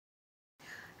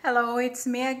Hello, it's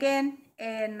me again,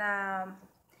 and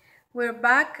we're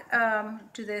back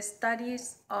to the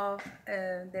studies of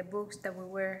the books that we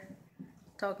were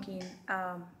talking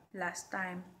last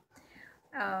time.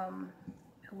 Um,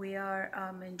 we are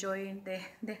enjoying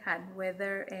the hot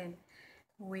weather, and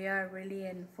we are really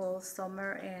in fall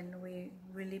summer, and we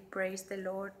really praise the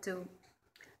Lord to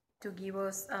give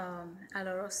us a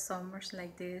lot of summers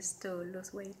like this to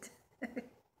lose weight.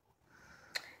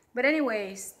 But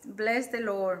anyways, bless the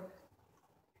Lord.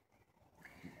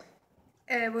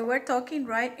 We were talking,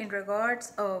 right, in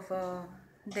regards of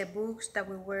the books that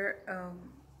we were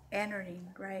entering,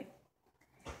 right?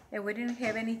 And we didn't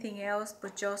have anything else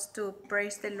but just to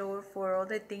praise the Lord for all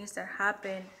the things that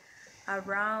happened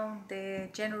around the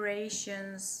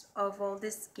generations of all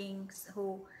these kings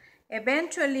who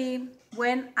eventually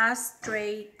went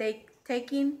astray,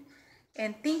 taking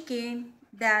and thinking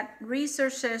that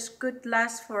resources could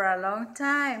last for a long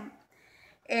time.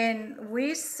 And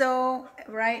we saw,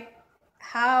 right,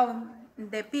 how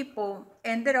the people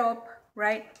ended up,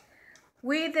 right,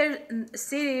 with their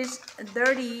cities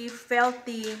dirty,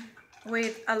 filthy,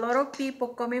 with a lot of people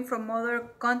coming from other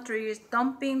countries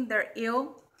dumping their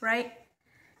ill, right,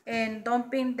 and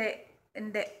dumping the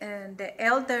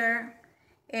elder,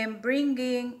 and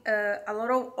bringing a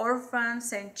lot of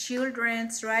orphans and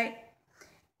childrens, right,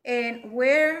 and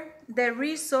where the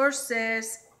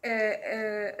resources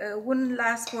wouldn't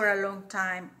last for a long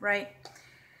time, right?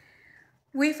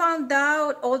 We found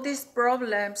out all these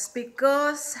problems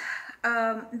because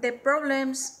the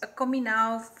problems coming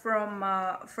out from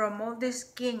all these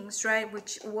kings, right,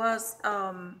 which was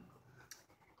the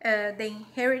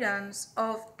inheritance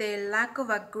of the lack of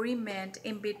agreement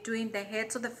in between the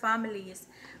heads of the families,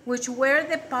 which were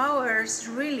the powers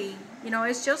really.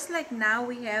 It's just like now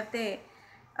we have the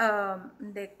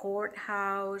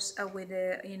courthouse with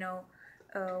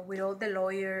with all the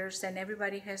lawyers, and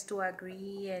everybody has to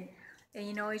agree, and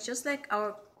it's just like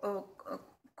our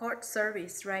court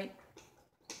service, right?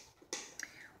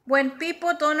 When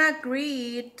people don't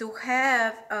agree to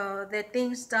have the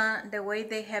things done the way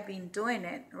they have been doing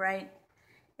it, right?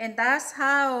 And that's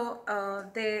how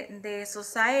the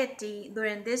society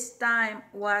during this time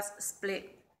was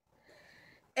split.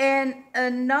 And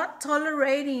not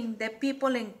tolerating the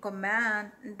people in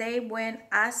command, they went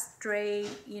astray,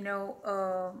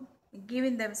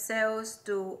 giving themselves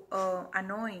to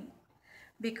annoying.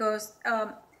 Because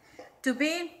to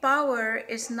be in power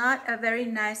is not a very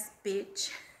nice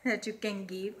speech that you can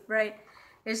give, right?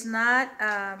 It's not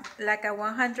like a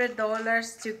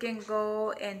 $100 you can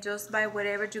go and just buy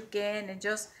whatever you can and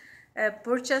just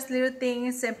purchase little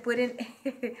things and put it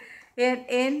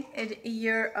in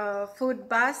your food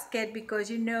basket, because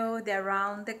that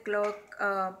around the clock,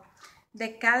 the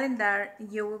calendar,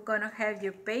 you're gonna have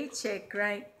your paycheck,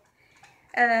 right?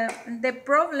 The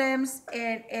problems,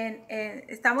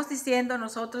 estamos diciendo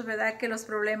nosotros, ¿verdad? Que los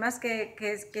problemas que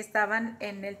estaban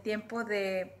en el tiempo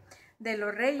de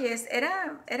los reyes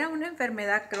era una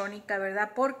enfermedad crónica,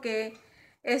 ¿verdad? Porque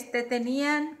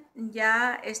tenían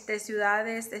ya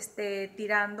ciudades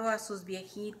tirando a sus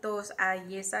viejitos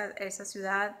ahí, esa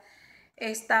ciudad.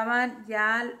 Estaban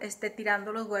ya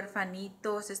tirando los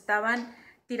huerfanitos, estaban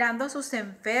tirando a sus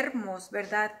enfermos,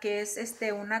 ¿verdad? Que es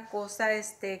una cosa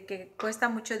que cuesta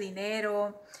mucho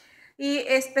dinero, y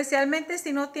especialmente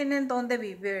si no tienen dónde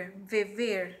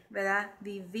vivir, ¿verdad?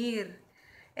 Vivir.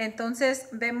 Entonces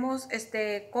vemos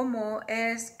cómo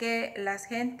es que las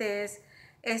gentes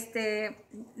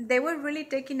they were really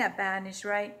taking advantage,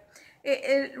 right?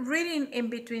 Reading in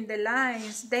between the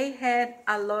lines, they had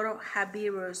a lot of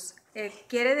Habirus.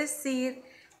 Quiere decir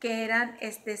que eran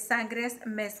sangres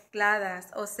mezcladas,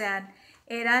 o sea,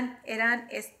 eran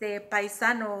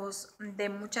paisanos de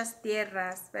muchas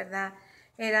tierras, ¿verdad?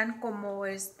 Eran como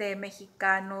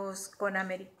mexicanos con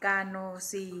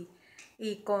americanos,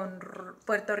 y con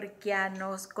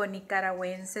puertorriqueanos, con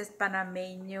nicaragüenses,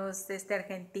 panameños,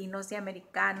 argentinos y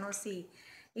americanos, y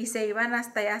se iban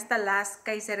hasta allá, hasta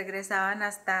Alaska, y se regresaban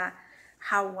hasta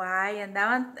Hawái,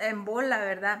 andaban en bola,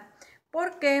 ¿verdad?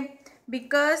 Porque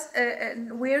because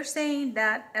we're saying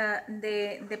that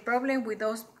the problem with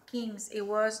those kings, it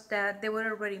was that they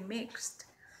were already mixed.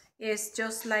 It's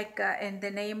just like in the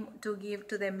name to give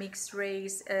to the mixed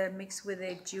race, mixed with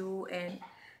a Jew,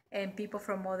 and people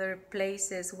from other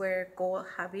places were called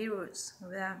Habirus,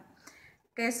 ¿verdad?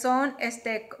 Que son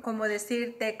como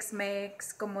decir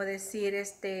Tex-Mex, como decir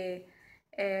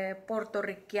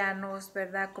puertorriqueanos,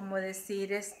 ¿verdad? Como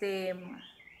decir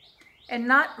and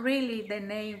not really the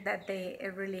name that they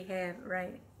really have,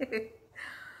 right?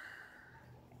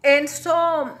 And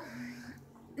so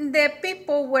the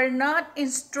people were not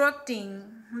instructing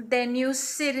the new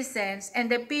citizens and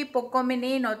the people coming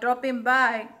in or dropping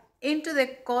by into the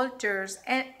cultures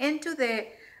and into the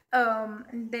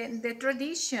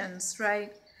traditions,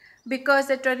 right? Because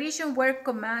the traditions were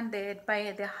commanded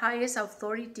by the highest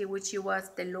authority, which was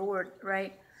the Lord,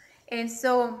 right? And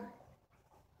so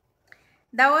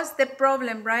that was the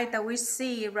problem, right, that we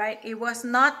see, right? It was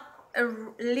not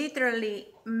literally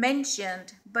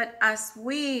mentioned, but as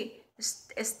we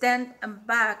step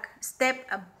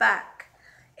back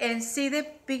and see the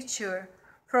picture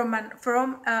from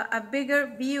a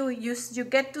bigger view, you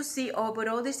get to see, oh, but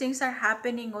all these things are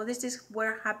happening, all these things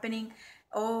were happening.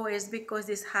 Oh, it's because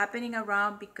it's happening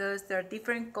around, because there are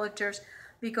different cultures,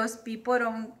 because people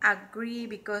don't agree,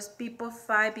 because people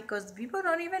fight, because people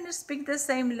don't even speak the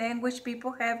same language.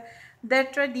 People have their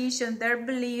tradition, their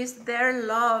beliefs, their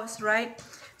loves, right?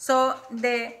 So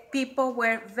the people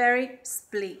were very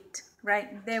split,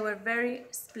 right? They were very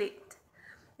split.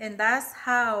 And that's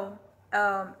how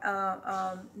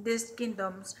these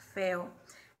kingdoms fell.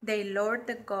 They lowered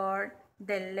the guard,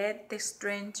 they let the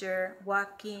stranger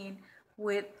walk in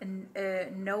with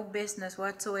no business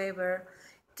whatsoever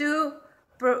to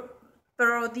pro-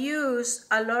 produce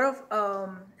a lot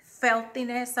of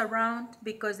filthiness around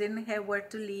because they didn't have where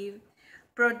to live,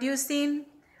 producing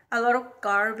a lot of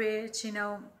garbage,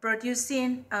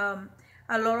 producing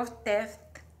a lot of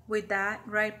theft with that,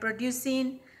 right?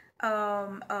 Producing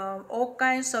all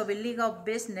kinds of illegal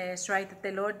business, right? That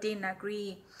the Lord didn't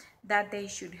agree that they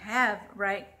should have,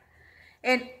 right?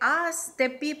 And as the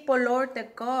people, Lord the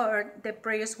God, the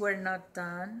prayers were not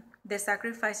done, the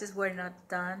sacrifices were not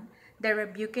done, the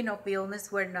rebuking of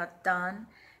illness were not done,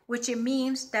 which it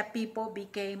means that people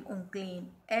became unclean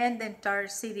and the entire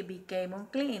city became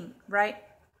unclean, right?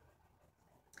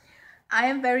 I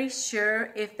am very sure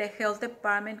if the health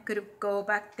department could go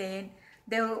back then,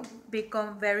 they will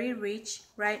become very rich,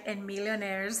 right, and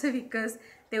millionaires because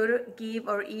they would give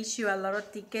or issue a lot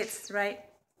of tickets, right?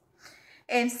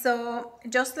 And so,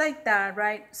 just like that,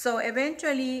 right? So,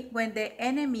 eventually, when the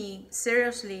enemy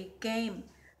seriously came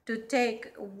to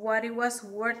take what it was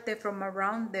worth it from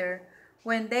around there,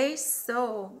 when they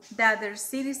saw that their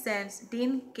citizens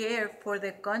didn't care for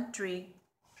the country,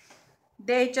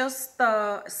 they just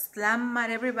slam at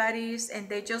everybody's and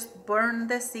they just burn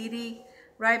the city,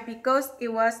 right? Because it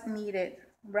was needed,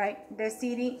 right? The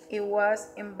city, it was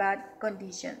in bad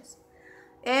conditions.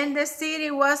 And the city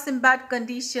was in bad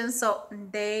condition, so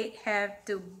they have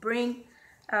to bring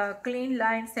clean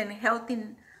lines and healthy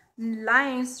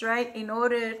lines, right, in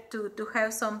order to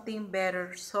have something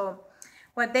better. So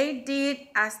what they did,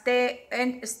 as the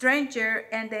stranger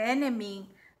and the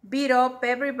enemy beat up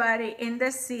everybody in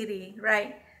the city,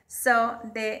 right? So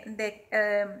the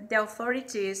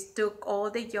authorities took all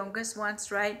the youngest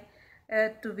ones, right,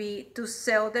 to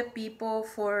sell the people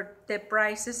for the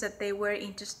prices that they were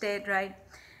interested, right?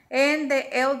 And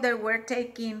the elder were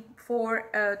taking for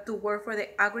to work for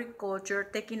the agriculture,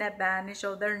 taking advantage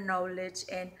of their knowledge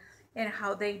and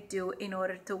how they do in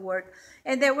order to work.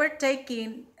 And they were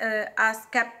taken as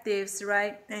captives,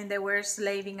 right? And they were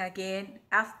slaving again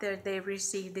after they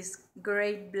received this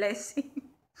great blessing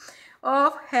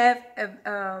of have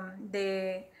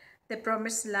the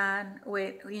promised land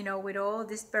with, with all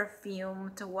this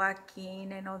perfume to walk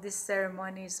in and all these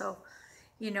ceremonies of,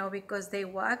 because they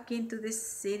walk into this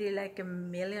city like a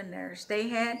millionaires. They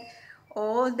had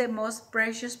all the most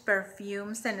precious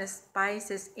perfumes and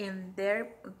spices in their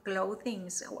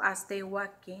clothing as they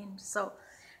walk in. So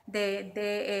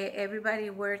they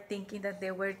everybody were thinking that they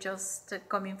were just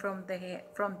coming from the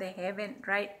heaven,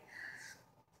 right?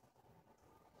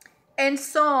 And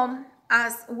so,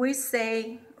 as we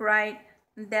say, right,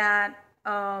 that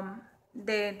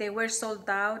they were sold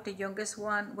out. The youngest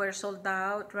one were sold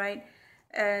out, right?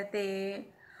 The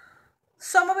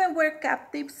Some of them were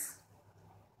captives,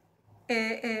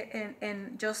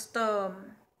 and just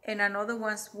and another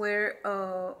ones were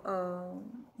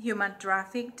human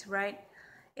trafficked, right?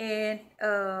 And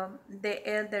the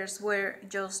elders were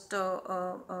just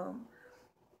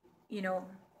you know,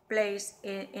 placed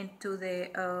into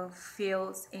the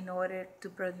fields in order to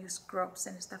produce crops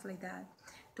and stuff like that,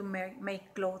 to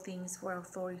make clothing for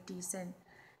authorities and,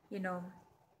 you know.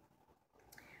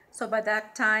 So by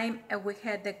that time, we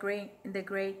had the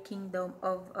great kingdom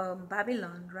of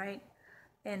Babylon, right?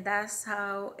 And that's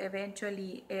how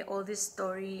eventually all this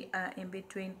story in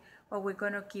between what we're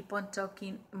gonna keep on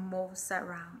talking moves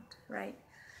around, right?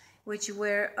 Which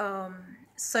were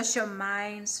social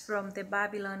minds from the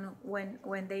Babylon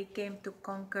when they came to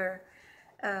conquer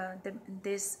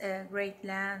these great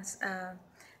lands.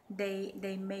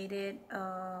 They made it.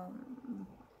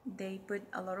 They put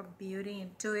a lot of beauty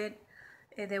into it,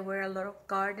 there were a lot of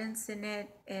gardens in it,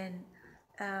 and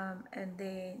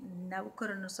the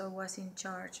Nabucodonosor was in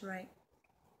charge, right?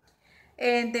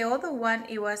 And the other one,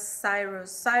 it was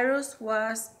Cyrus. Cyrus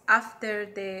was after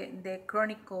the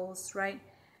Chronicles, right?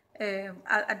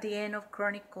 At the end of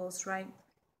Chronicles, right?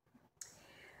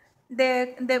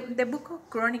 The book of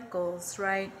Chronicles,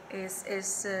 right, is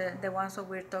the ones that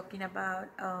we're talking about.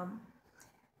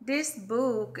 This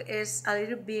book is a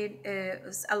little bit,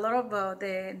 a lot of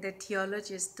the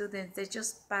theology students, they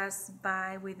just pass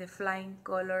by with the flying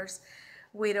colors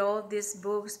with all these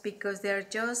books because they're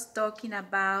just talking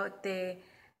about the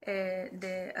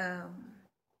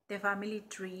family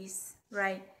trees,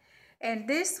 right? And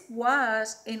this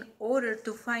was in order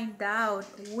to find out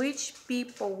which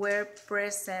people were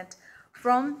present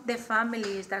from the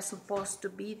families that are supposed to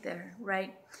be there,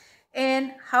 right?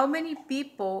 And how many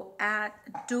people add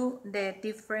to the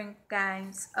different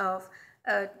kinds of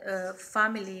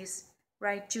families,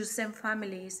 right? Chosen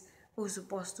families who's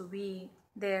supposed to be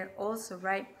there also,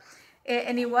 right?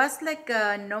 And it was like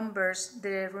numbers.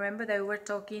 Remember that we were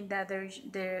talking that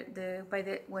by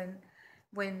the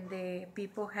when the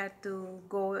people had to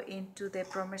go into the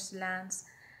promised lands,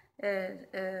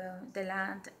 the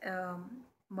land,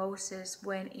 Moses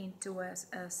went into a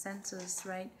census,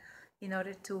 right, in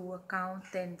order to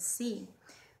count and see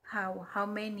how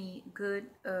many good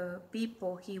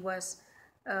people he was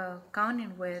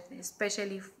counting with,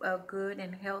 especially good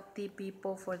and healthy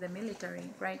people for the military,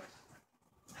 right?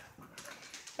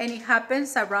 And it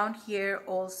happens around here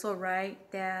also, right,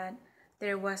 that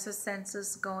there was a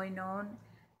census going on,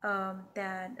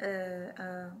 that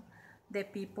the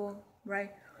people,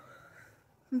 right,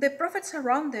 the prophets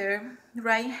around there,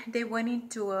 right, they went in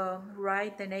to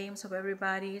write the names of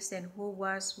everybody and who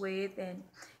was with, and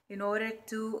in order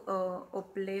to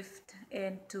uplift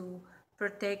and to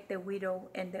protect the widow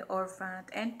and the orphan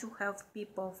and to help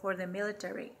people for the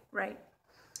military, right?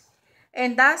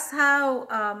 And that's how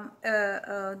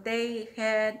they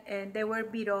had, and they were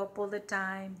beat up all the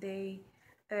time. They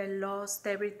lost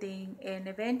everything, and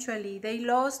eventually they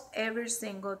lost every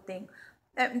single thing.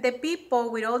 The people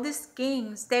with all these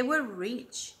kings, they were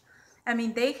rich. I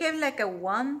mean, they have like a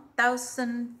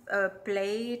 1,000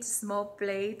 plates, small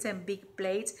plates, and big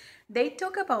plates. They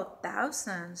talk about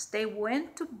thousands. They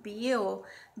went to build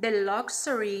the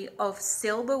luxury of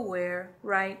silverware,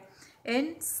 right?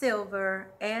 And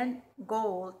silver and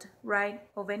gold, right?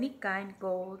 Of any kind,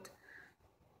 gold.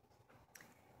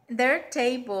 Their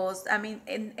tables, I mean,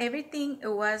 and everything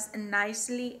was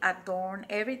nicely adorned.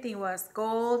 Everything was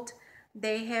gold.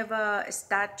 They have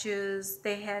statues.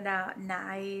 They had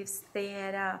knives. They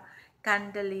had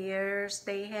candeliers.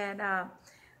 They had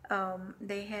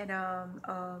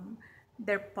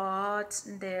their pots.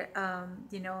 Their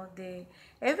the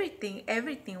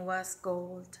everything was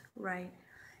gold, right?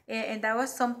 And that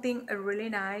was something really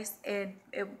nice, and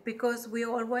because we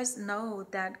always know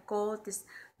that gold is,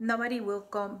 nobody will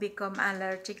become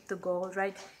allergic to gold,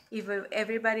 right? If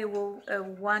everybody will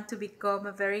want to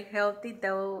become very healthy,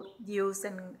 they'll use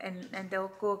and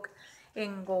they'll cook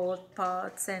in gold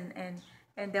pots, and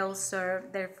they'll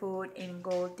serve their food in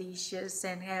gold dishes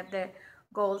and have their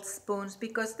gold spoons,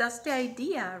 because that's the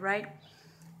idea, right?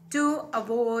 To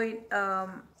avoid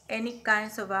any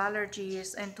kinds of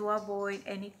allergies and to avoid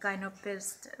any kind of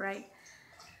pest, right?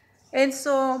 And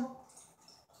so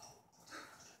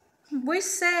we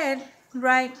said,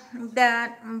 right,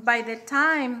 that by the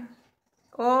time,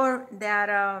 or that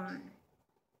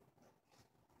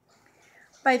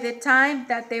by the time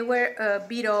that they were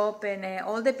beat up, and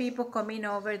all the people coming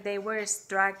over, they were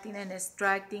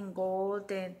extracting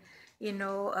gold, and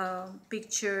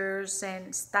pictures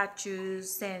and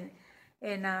statues, and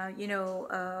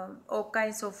all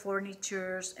kinds of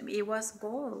furnitures. I mean, it was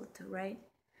gold, right?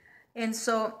 And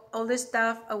so all the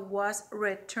stuff was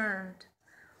returned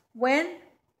when,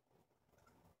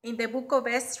 in the book of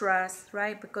Ezra,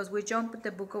 right? Because we jump at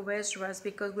the book of Ezra,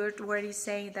 because we're already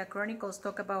saying that Chronicles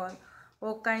talk about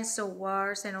all kinds of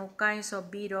wars and all kinds of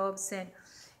beat ups, and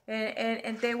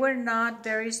they were not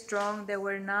very strong. They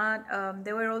were not.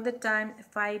 They were all the time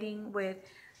fighting with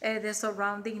the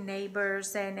surrounding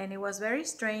neighbors, and it was very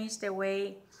strange the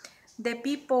way the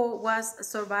people was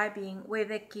surviving with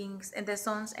the kings and the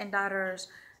sons and daughters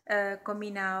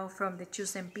coming out from the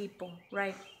chosen people,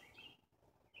 right?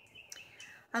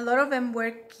 A lot of them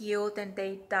were killed and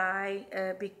they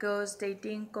died because they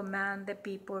didn't command the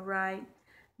people right.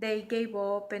 They gave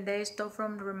up and they stopped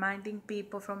from reminding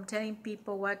people, from telling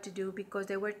people what to do, because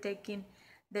they were taking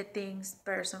the things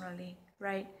personally,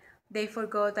 right? They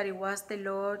forgot that it was the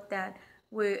Lord that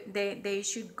they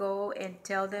should go and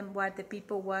tell them what the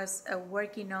people was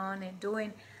working on and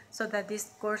doing, so that these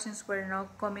persons were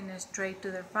not coming straight to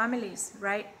their families,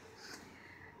 right?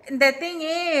 The thing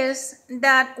is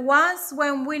that once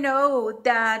when we know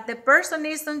that the person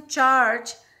is in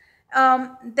charge,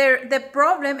 the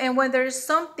problem, and when there is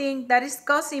something that is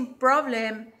causing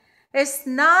problem, it's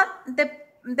not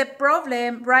the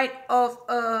problem, right, of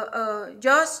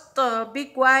just be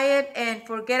quiet and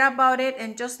forget about it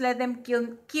and just let them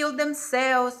kill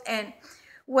themselves and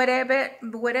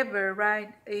whatever, right?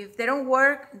 If they don't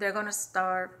work, they're gonna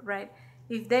starve, right?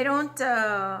 If they don't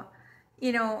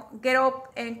get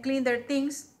up and clean their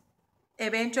things,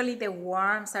 eventually the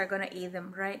worms are gonna eat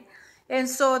them, right? And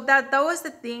so that was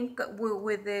the thing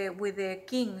with the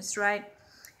kings, right?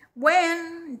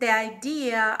 When the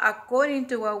idea, according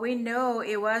to what we know,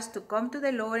 it was to come to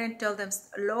the Lord and tell them,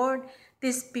 Lord,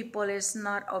 this people is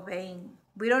not obeying.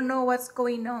 We don't know what's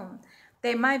going on.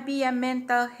 There might be a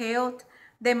mental health.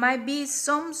 There might be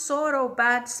some sort of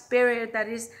bad spirit that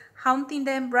is haunting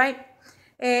them, right?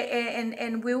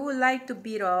 And we would like to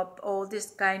beat up all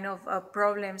these kind of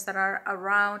problems that are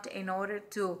around in order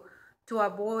to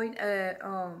avoid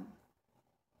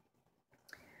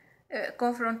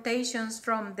confrontations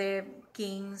from the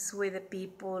kings with the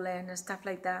people and stuff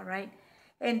like that, right?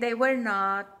 And they were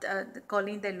not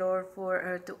calling the Lord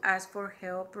for to ask for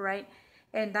help, right?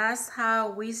 And that's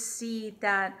how we see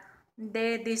that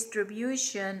the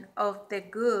distribution of the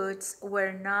goods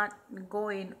were not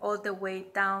going all the way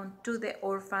down to the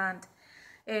orphan,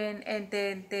 and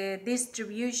then the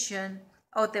distribution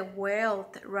of the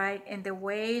wealth, right, and the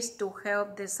ways to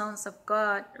help the sons of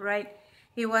God, right,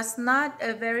 it was not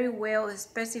very well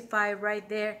specified right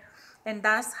there, and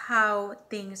that's how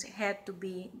things had to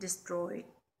be destroyed,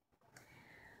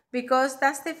 because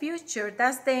that's the future,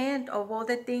 that's the end of all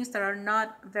the things that are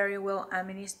not very well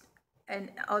administered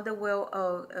and all the well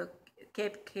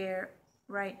kept care,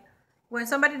 right? When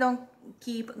somebody don't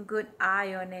keep a good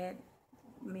eye on it,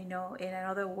 in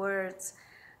other words,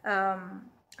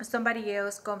 somebody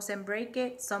else comes and break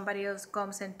it, somebody else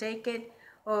comes and take it,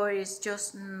 or it's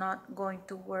just not going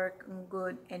to work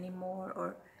good anymore,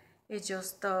 or it's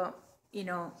just you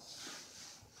know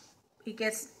it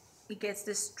gets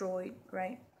destroyed,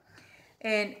 right?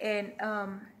 And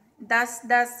that's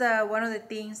one of the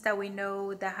things that we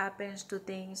know that happens to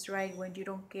things, right, when you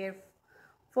don't care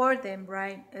for them,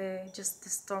 right? Just the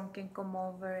storm can come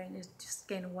over and it just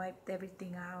can wipe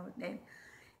everything out, and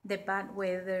the bad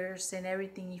weathers and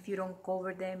everything, if you don't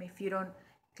cover them, if you don't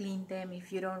clean them,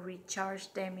 if you don't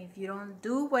recharge them, if you don't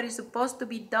do what is supposed to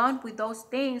be done with those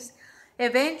things,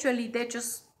 eventually they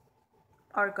just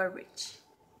are garbage.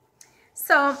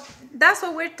 So that's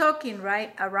what we're talking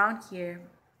right around here.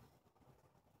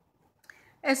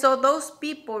 And so those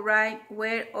people, right,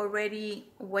 were already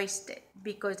wasted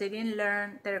because they didn't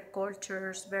learn their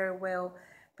cultures very well,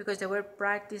 because they were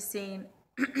practicing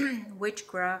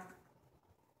witchcraft.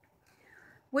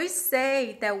 We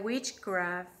say that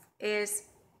witchcraft is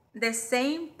the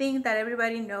same thing that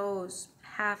everybody knows,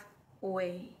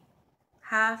 halfway,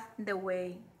 half the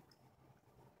way.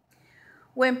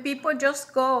 When people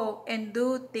just go and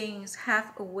do things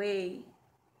halfway,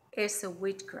 it's a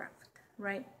witchcraft,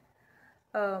 right?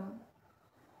 Um,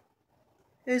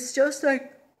 it's just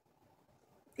like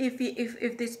if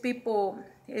these people,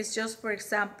 it's just, for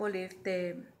example, if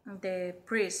the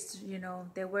priests,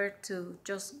 they were to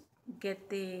just get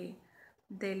the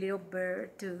little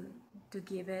bird to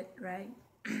give it, right,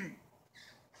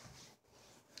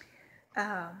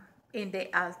 in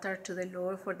the altar to the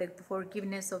Lord for the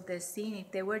forgiveness of the sin,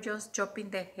 if they were just chopping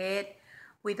the head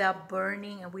without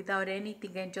burning and without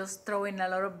anything and just throwing a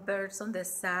lot of birds on the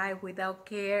side without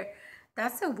care,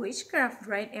 that's a witchcraft,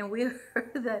 right? And we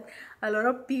heard that a lot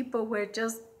of people were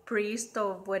just priests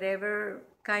of whatever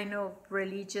kind of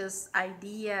religious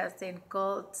ideas and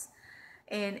cults,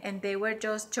 and they were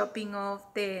just chopping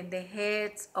off the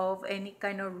heads of any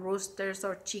kind of roosters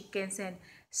or chickens and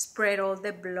spread all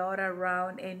the blood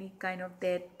around any kind of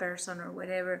dead person or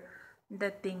whatever the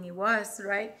thing it was,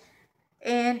 right?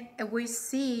 And we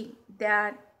see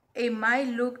that it might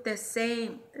look the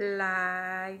same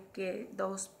like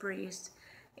those priests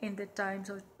in the times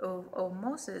of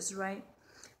Moses, right?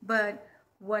 But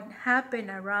what happened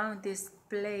around this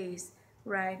place,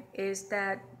 right, is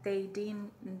that they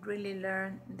didn't really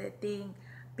learn the thing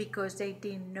because they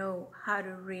didn't know how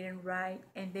to read and write,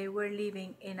 and they were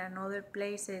living in another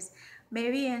places,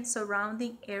 maybe in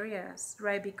surrounding areas,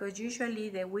 right? Because usually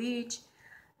the witch,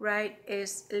 right,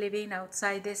 is living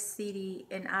outside the city,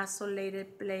 an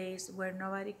isolated place where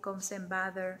nobody comes and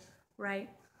bother, right?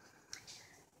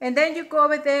 And then you go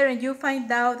over there and you find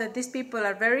out that these people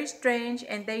are very strange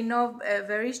and they know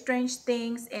very strange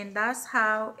things, and that's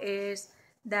how is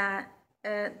that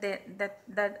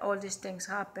that all these things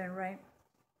happen, right?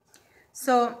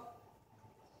 So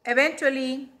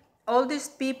eventually, all these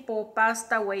people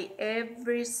passed away,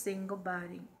 every single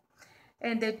body.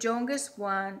 And the youngest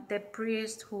one, the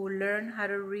priest who learned how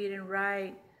to read and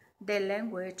write the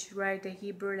language, right, the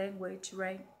Hebrew language,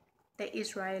 right, the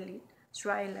Israelites,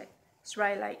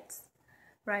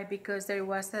 right, because there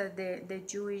was the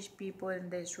Jewish people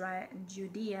and the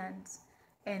Judeans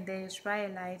and the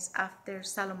Israelites after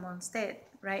Solomon's death,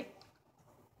 right?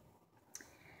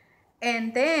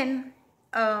 And then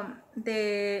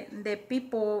the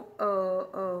people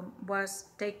was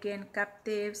taken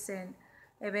captives, and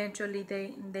eventually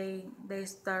they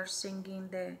start singing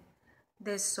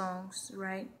the songs,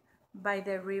 right, by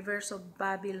the rivers of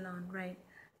Babylon, right.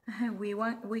 We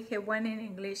have one in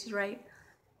English, right,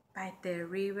 by the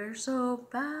rivers of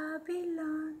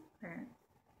Babylon,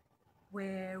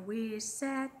 where we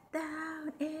sat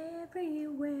down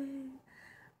everywhere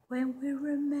when we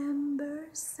remember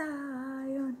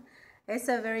Zion. It's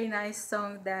a very nice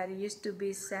song that used to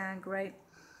be sang, right?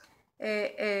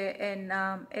 And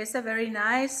it's a very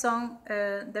nice song.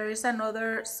 There is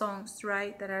another songs,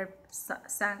 right, that are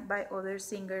sung by other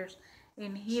singers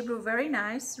in Hebrew. Very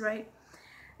nice, right?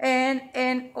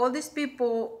 And all these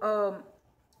people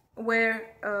were,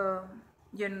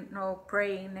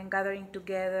 praying and gathering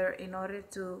together in order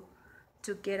to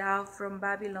get out from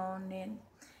Babylon. And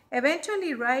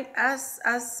eventually, right,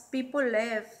 as people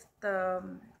left,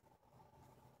 the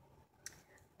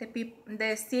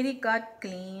city got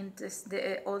cleaned.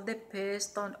 All the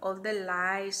pest, all the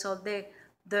lice, all the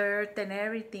dirt and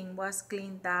everything was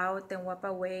cleaned out and wiped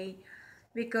away,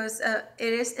 because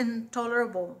it is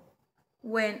intolerable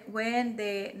when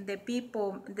the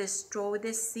people destroy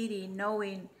the city,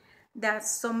 knowing that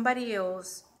somebody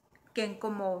else can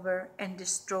come over and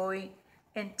destroy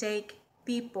and take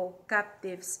people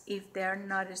captives if they are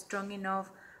not strong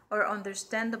enough or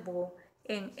understandable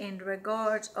in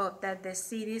regards of that the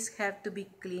cities have to be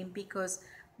clean, because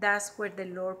that's where the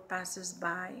Lord passes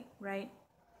by, right?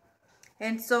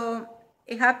 And so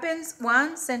it happens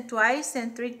once and twice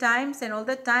and three times and all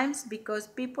the times, because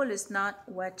people is not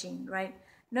watching, right?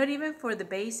 Not even for the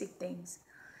basic things.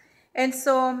 And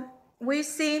so we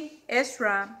see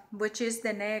Ezra, which is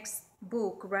the next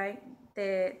book, right?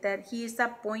 That he is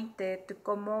appointed to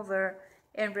come over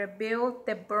and rebuild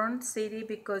the burned city,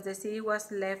 because the city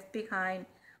was left behind,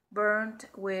 burned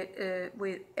with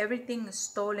everything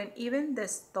stolen, even the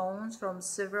stones from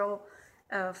several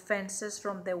fences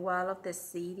from the wall of the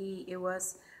city. It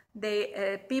was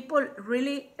they people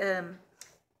really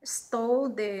stole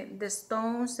the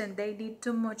stones, and they did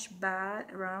too much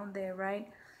bad around there, right?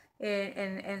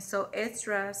 And so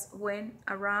Esdras went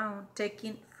around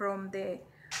taking from the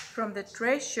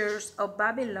treasures of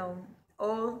Babylon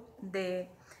all the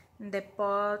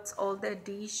pots, all the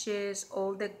dishes,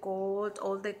 all the gold,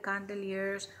 all the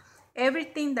chandeliers,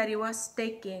 everything that it was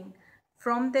taken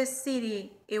from the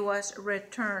city, it was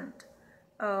returned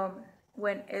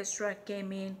when Ezra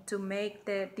came in to make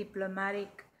the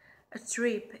diplomatic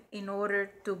trip in order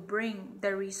to bring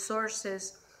the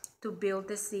resources to build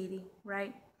the city,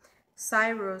 right?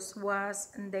 Cyrus was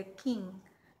the king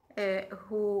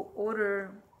who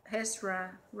ordered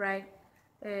Ezra, right,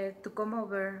 to come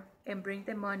over and bring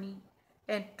the money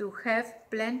and to have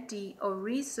plenty of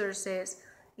resources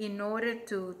in order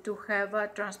to have a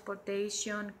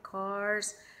transportation,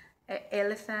 cars,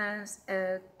 elephants,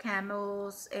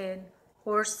 camels, and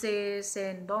horses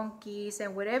and donkeys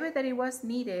and whatever that it was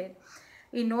needed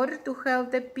in order to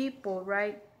help the people,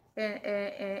 right,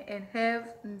 and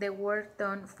have the work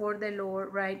done for the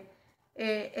Lord, right.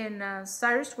 And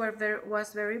Cyrus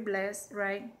was very blessed,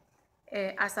 right.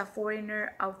 As a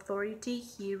foreigner authority,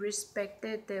 he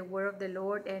respected the word of the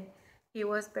Lord, and he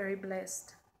was very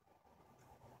blessed.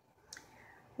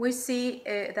 We see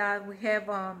that we have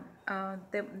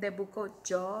the book of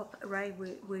Job, right?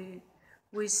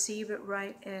 We see,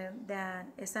 right, that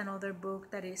is another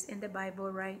book that is in the Bible,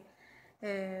 right?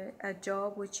 A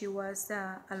Job, which he was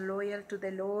a loyal to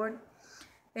the Lord,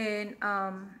 and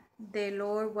the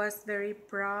Lord was very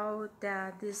proud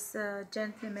that this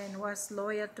gentleman was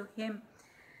loyal to him.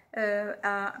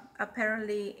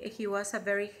 Apparently he was a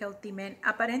very healthy man.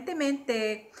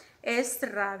 Aparentemente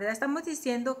Ezra, ¿verdad? Estamos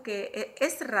diciendo que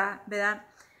Ezra, ¿verdad?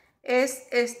 Es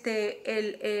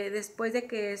después de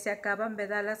que se acaban,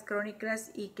 ¿verdad?, las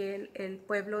crónicas, y que el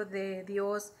pueblo de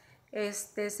Dios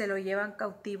se lo llevan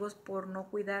cautivos por no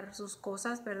cuidar sus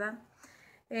cosas, ¿verdad?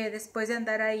 Después de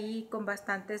andar ahí con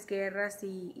bastantes guerras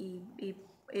y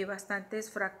bastantes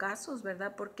fracasos,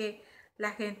 ¿verdad? Porque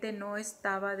la gente no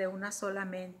estaba de una sola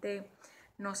mente,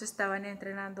 no se estaban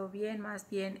entrenando bien, más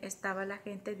bien estaba la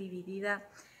gente dividida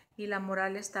y la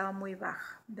moral estaba muy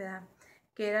baja, ¿verdad?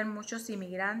 Que eran muchos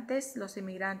inmigrantes, los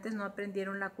inmigrantes no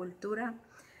aprendieron la cultura,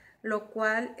 lo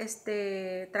cual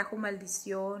trajo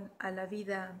maldición a la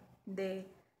vida de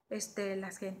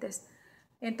las gentes.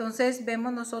 Entonces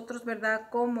vemos nosotros, ¿verdad?,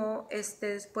 cómo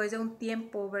después de un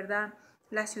tiempo, ¿verdad?,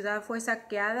 la ciudad fue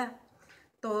saqueada.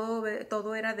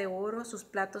 Todo era de oro, sus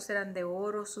platos eran de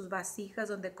oro, sus vasijas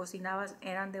donde cocinabas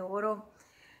eran de oro,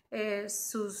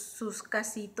 sus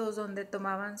casitos donde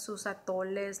tomaban sus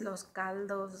atoles, los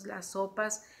caldos, las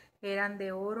sopas eran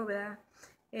de oro, ¿verdad?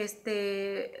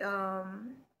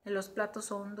 Los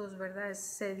platos hondos, ¿verdad?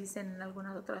 Se dicen en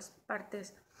algunas otras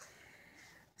partes.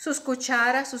 Sus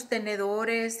cucharas, sus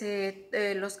tenedores,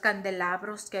 los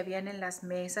candelabros que habían en las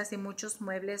mesas y muchos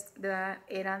muebles, ¿verdad?,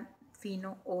 eran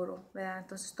fino oro, ¿verdad?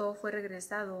 Entonces todo fue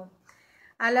regresado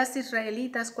a las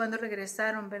israelitas cuando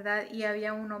regresaron, ¿verdad? Y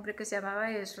había un hombre que se llamaba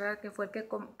Ezra, que fue el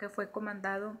que fue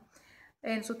comandado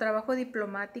en su trabajo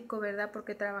diplomático, ¿verdad?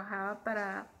 Porque trabajaba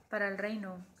para el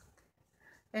reino.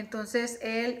 Entonces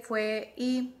él fue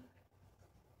y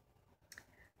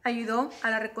ayudó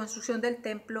a la reconstrucción del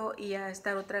templo y a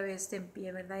estar otra vez en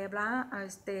pie, ¿verdad? Y hablaba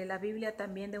la Biblia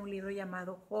también de un libro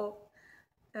llamado Hope.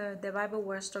 The Bible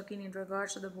was talking in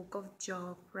regards to the book of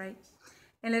Job, right?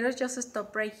 And let us just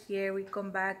stop right here. We come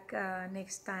back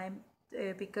next time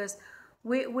because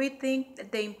we think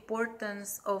the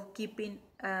importance of keeping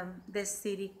the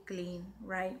city clean,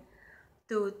 right?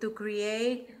 To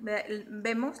create,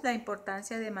 vemos la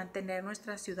importancia de mantener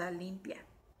nuestra ciudad limpia.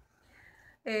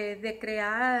 De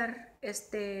crear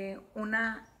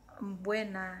una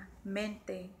buena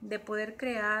mente, de poder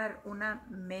crear una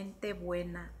mente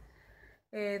buena,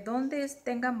 donde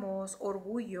tengamos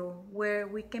orgullo, where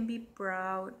we can be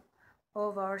proud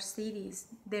of our cities,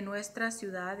 de nuestras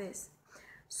ciudades,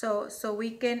 so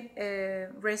we can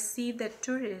receive the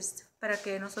tourists, para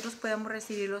que nosotros podamos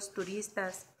recibir los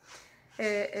turistas,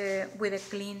 with a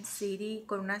clean city,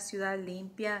 con una ciudad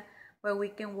limpia, where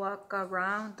we can walk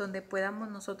around, donde podamos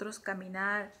nosotros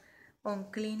caminar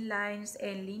on clean lines,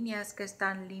 en líneas que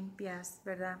están limpias,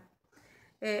 ¿verdad?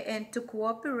 And to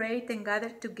cooperate and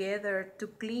gather together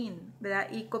to clean,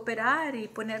 ¿verdad? Y cooperar y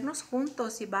ponernos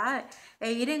juntos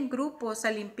e ir en grupos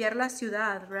a limpiar la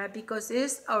ciudad, right? Because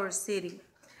it's our city,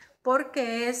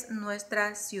 porque es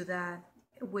nuestra ciudad.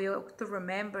 We have to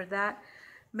remember that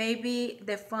maybe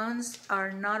the funds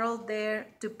are not all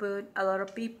there to put a lot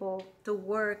of people to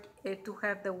work, to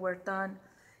have the work done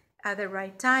at the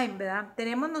right time, ¿verdad?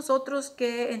 Tenemos nosotros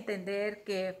que entender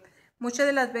que muchas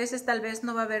de las veces tal vez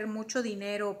no va a haber mucho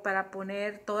dinero para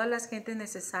poner todas las gentes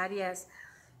necesarias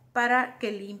para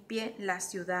que limpie la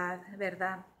ciudad,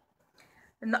 ¿verdad?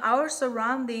 Our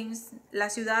surroundings, la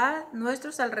ciudad,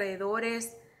 nuestros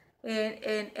alrededores,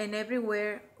 and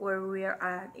everywhere where we are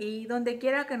at, y donde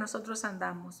quiera que nosotros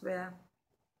andamos, ¿verdad?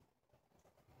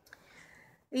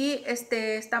 Y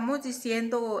estamos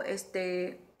diciendo,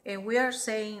 and we are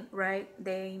saying, right,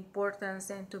 the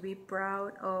importance and to be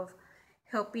proud of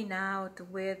helping out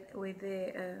with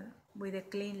the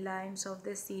clean lines of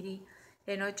the city,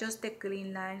 and not just the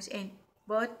clean lines,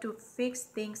 but to fix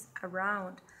things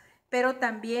around, pero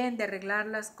también de arreglar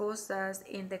las cosas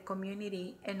in the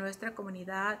community, en nuestra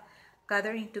comunidad,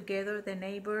 gathering together the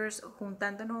neighbors,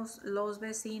 juntándonos los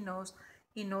vecinos,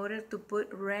 in order to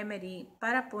put remedy,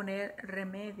 para poner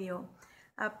remedio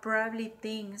a probably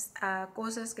things, a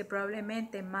cosas que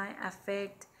probablemente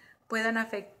puedan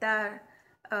afectar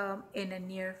in a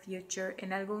near future,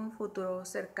 en algún futuro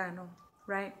cercano,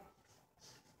 right?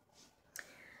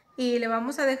 Y le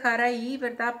vamos a dejar ahí,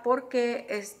 ¿verdad? Porque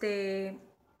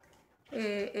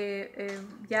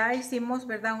ya hicimos,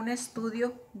 ¿verdad?, un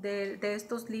estudio de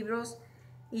estos libros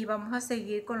y vamos a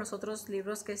seguir con los otros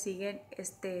libros que siguen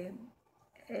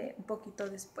un poquito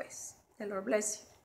después. The Lord bless you.